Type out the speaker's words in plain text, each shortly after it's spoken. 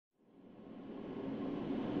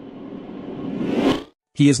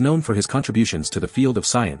He is known for his contributions to the field of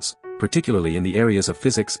science, particularly in the areas of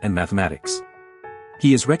physics and mathematics.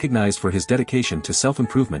 He is recognized for his dedication to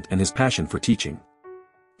self-improvement and his passion for teaching.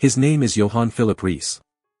 His name is Johann Philipp Reis.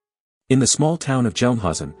 In the small town of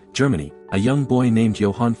Gelnhausen, Germany, a young boy named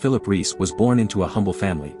Johann Philipp Reis was born into a humble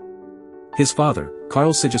family. His father,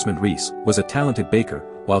 Karl Sigismund Reis, was a talented baker,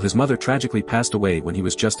 while his mother tragically passed away when he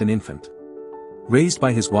was just an infant. Raised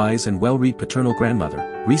by his wise and well-read paternal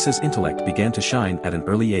grandmother, Reis's intellect began to shine at an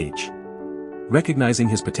early age. Recognizing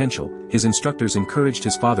his potential, his instructors encouraged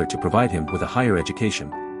his father to provide him with a higher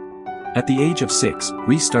education. At the age of 6,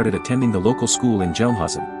 Reis started attending the local school in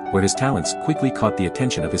Gelnhausen, where his talents quickly caught the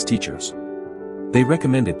attention of his teachers. They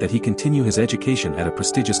recommended that he continue his education at a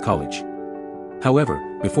prestigious college. However,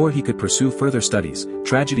 before he could pursue further studies,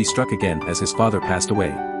 tragedy struck again as his father passed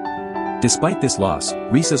away. Despite this loss,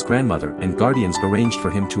 Reis's grandmother and guardians arranged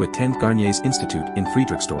for him to attend Garnier's institute in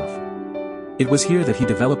Friedrichsdorf. It was here that he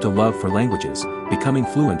developed a love for languages, becoming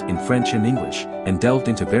fluent in French and English, and delved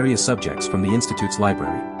into various subjects from the institute's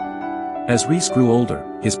library. As Reis grew older,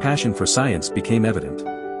 his passion for science became evident.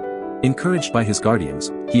 Encouraged by his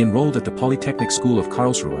guardians, he enrolled at the Polytechnic School of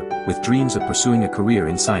Karlsruhe, with dreams of pursuing a career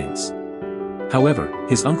in science. However,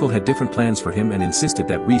 his uncle had different plans for him and insisted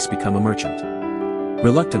that Reis become a merchant.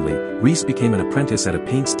 Reluctantly, Reis became an apprentice at a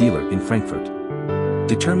paints dealer in Frankfurt.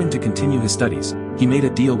 Determined to continue his studies, he made a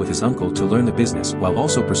deal with his uncle to learn the business while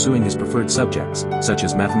also pursuing his preferred subjects, such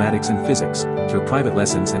as mathematics and physics, through private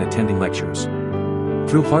lessons and attending lectures.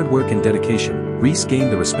 Through hard work and dedication, Reis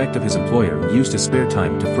gained the respect of his employer and used his spare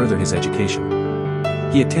time to further his education.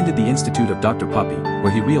 He attended the Institute of Dr. Poppe,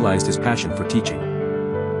 where he realized his passion for teaching.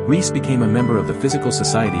 Reis became a member of the Physical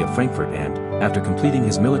Society of Frankfurt and, after completing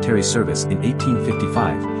his military service in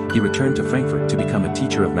 1855, he returned to Frankfurt to become a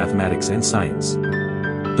teacher of mathematics and science.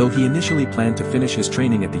 Though he initially planned to finish his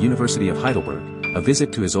training at the University of Heidelberg, a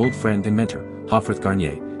visit to his old friend and mentor, Hofrath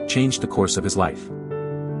Garnier, changed the course of his life.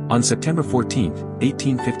 On September 14,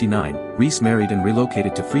 1859, Reis married and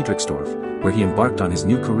relocated to Friedrichsdorf, where he embarked on his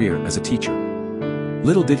new career as a teacher.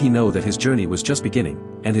 Little did he know that his journey was just beginning,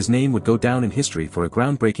 and his name would go down in history for a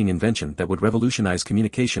groundbreaking invention that would revolutionize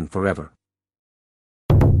communication forever.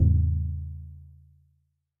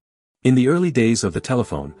 In the early days of the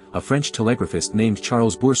telephone, a French telegraphist named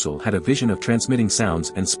Charles Bourseul had a vision of transmitting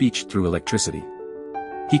sounds and speech through electricity.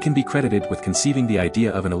 He can be credited with conceiving the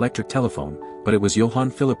idea of an electric telephone, but it was Johann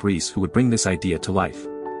Philipp Reis who would bring this idea to life.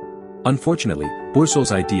 Unfortunately,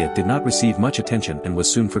 Bourseul's idea did not receive much attention and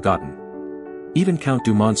was soon forgotten. Even Count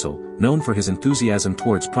du Monceau, known for his enthusiasm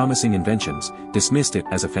towards promising inventions, dismissed it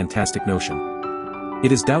as a fantastic notion.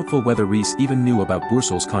 It is doubtful whether Reis even knew about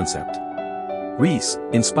Bourseul's concept. Reis,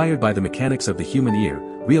 inspired by the mechanics of the human ear,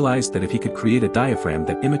 realized that if he could create a diaphragm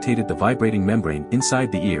that imitated the vibrating membrane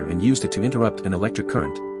inside the ear and used it to interrupt an electric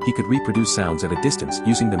current, he could reproduce sounds at a distance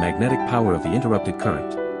using the magnetic power of the interrupted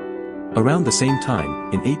current. Around the same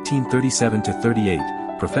time, in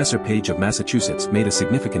 1837-38, Professor Page of Massachusetts made a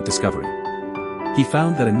significant discovery. He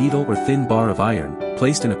found that a needle or thin bar of iron,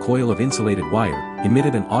 placed in a coil of insulated wire,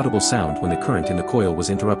 emitted an audible sound when the current in the coil was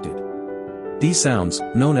interrupted. These sounds,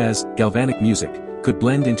 known as galvanic music, could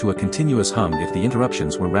blend into a continuous hum if the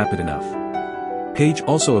interruptions were rapid enough. Page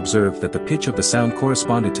also observed that the pitch of the sound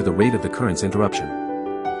corresponded to the rate of the current's interruption.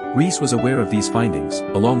 Reis was aware of these findings,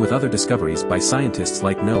 along with other discoveries by scientists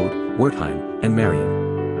like Node, Wertheim, and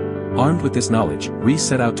Marion. Armed with this knowledge, Reis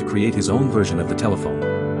set out to create his own version of the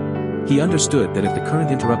telephone. He understood that if the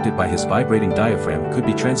current interrupted by his vibrating diaphragm could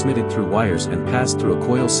be transmitted through wires and passed through a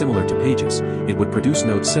coil similar to Page's, it would produce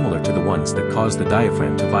notes similar to the ones that caused the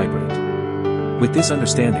diaphragm to vibrate. With this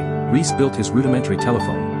understanding, Reis built his rudimentary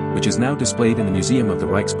telephone, which is now displayed in the Museum of the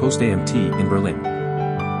Reichspostamt in Berlin.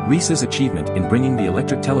 Reis's achievement in bringing the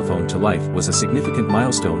electric telephone to life was a significant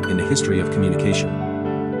milestone in the history of communication.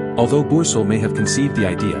 Although Bourseul may have conceived the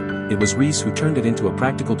idea, it was Reis who turned it into a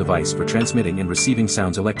practical device for transmitting and receiving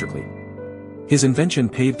sounds electrically. His invention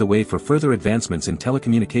paved the way for further advancements in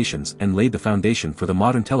telecommunications and laid the foundation for the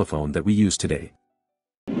modern telephone that we use today.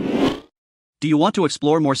 Do you want to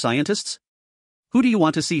explore more scientists? Who do you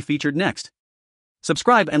want to see featured next?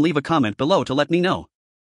 Subscribe and leave a comment below to let me know.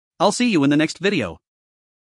 I'll see you in the next video.